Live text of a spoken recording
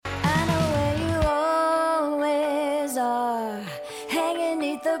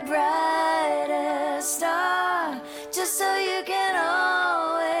ain't the brightest star, just so you can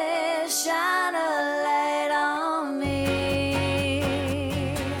always shine a light on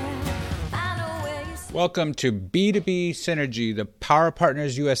me. I know where you stand. Welcome to B2B Synergy, the Power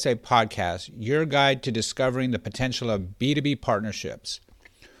Partners USA podcast, your guide to discovering the potential of B2B partnerships.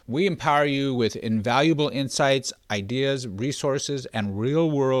 We empower you with invaluable insights, ideas, resources, and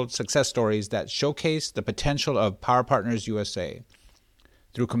real-world success stories that showcase the potential of Power Partners USA.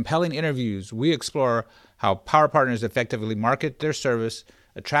 Through compelling interviews, we explore how Power Partners effectively market their service,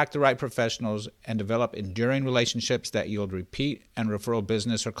 attract the right professionals, and develop enduring relationships that yield repeat and referral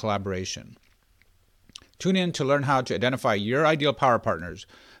business or collaboration. Tune in to learn how to identify your ideal Power Partners.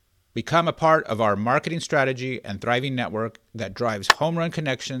 Become a part of our marketing strategy and thriving network that drives home run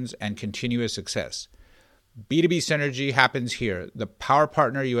connections and continuous success. B2B Synergy happens here, the Power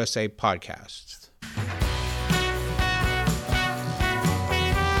Partner USA podcast.